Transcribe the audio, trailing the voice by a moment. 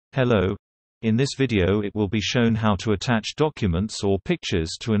Hello. In this video it will be shown how to attach documents or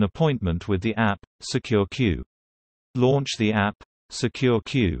pictures to an appointment with the app, CodaSicura. Launch the app,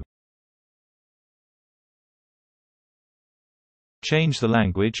 CodaSicura. Change the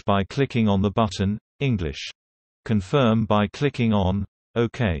language by clicking on the button, English. Confirm by clicking on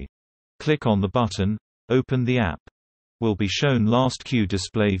OK. Click on the button, open the app. Will be shown last queue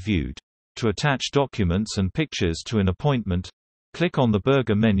display viewed. To attach documents and pictures to an appointment, click on the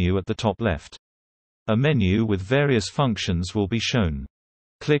burger menu at the top left. A menu with various functions will be shown.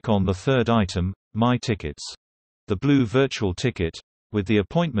 Click on the third item, My Tickets. The blue virtual ticket, with the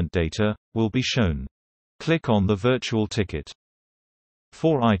appointment data, will be shown. Click on the virtual ticket.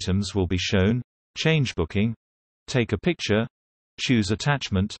 4 items will be shown: change booking, take a picture, choose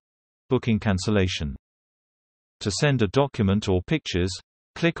attachment, booking cancellation. To send a document or pictures,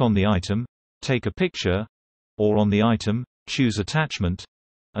 click on the item, take a picture, or on the item, choose attachment,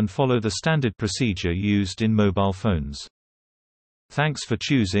 and follow the standard procedure used in mobile phones. Thanks for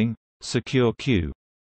choosing CodaSicura.